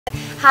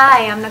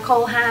Hi, I'm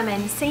Nicole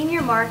Hyman,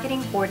 Senior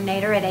Marketing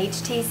Coordinator at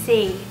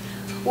HTC.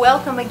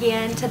 Welcome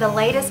again to the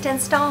latest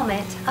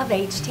installment of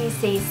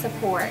HTC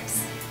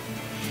Supports.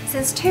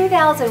 Since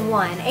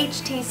 2001,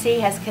 HTC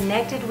has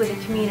connected with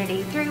the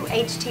community through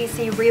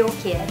HTC REEL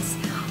Kids.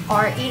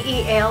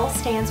 REEL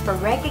stands for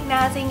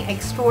Recognizing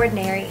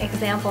Extraordinary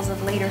Examples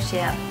of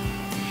Leadership.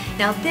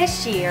 Now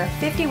this year,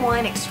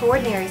 51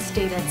 extraordinary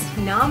students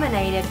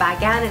nominated by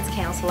guidance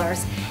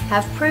counselors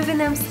have proven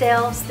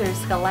themselves through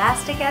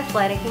scholastic,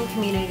 athletic, and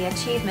community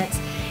achievements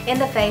in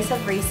the face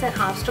of recent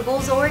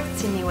obstacles or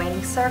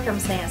extenuating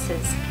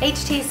circumstances.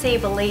 HTC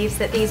believes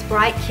that these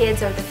bright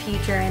kids are the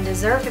future and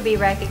deserve to be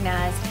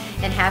recognized,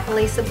 and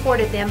happily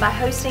supported them by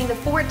hosting the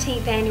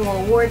 14th annual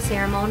award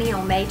ceremony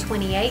on May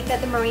 28th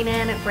at the Marina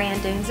Inn at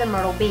Grande Dunes in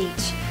Myrtle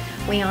Beach.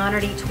 We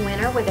honored each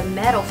winner with a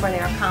medal for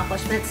their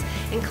accomplishments,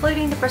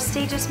 including the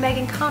prestigious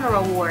Meagan Conner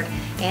Award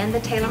and the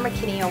Taylor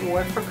McKinney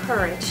Award for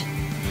Courage.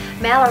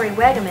 Mallory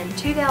Wegeman,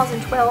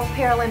 2012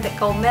 Paralympic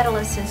gold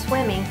medalist in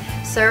swimming,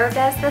 served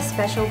as the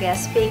special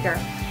guest speaker.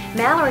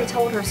 Mallory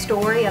told her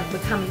story of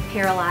becoming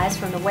paralyzed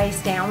from the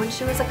waist down when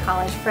she was a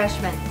college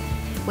freshman.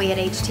 We at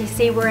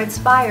HTC were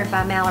inspired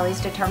by Mallory's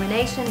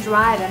determination,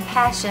 drive, and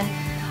passion.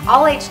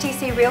 All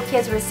HTC REEL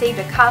Kids received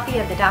a copy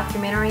of the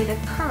documentary The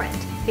Current,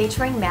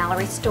 featuring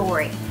Mallory's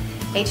story.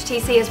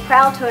 HTC is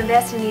proud to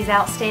invest in these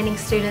outstanding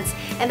students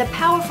and the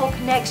powerful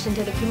connection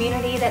to the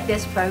community that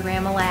this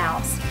program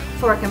allows.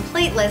 For a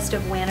complete list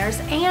of winners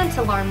and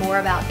to learn more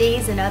about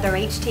these and other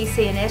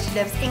HTC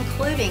initiatives,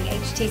 including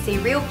HTC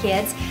REEL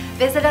Kids,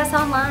 visit us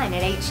online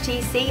at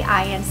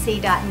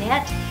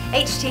htcinc.net,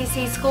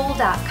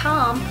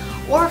 htcschool.com,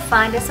 or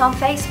find us on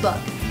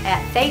Facebook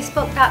at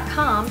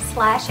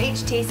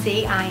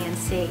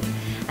facebook.com/HTCINC.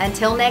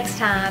 Until next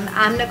time,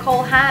 I'm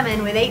Nicole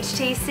Hyman with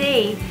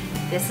HTC.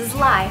 This is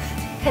life.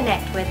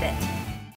 Connect with it.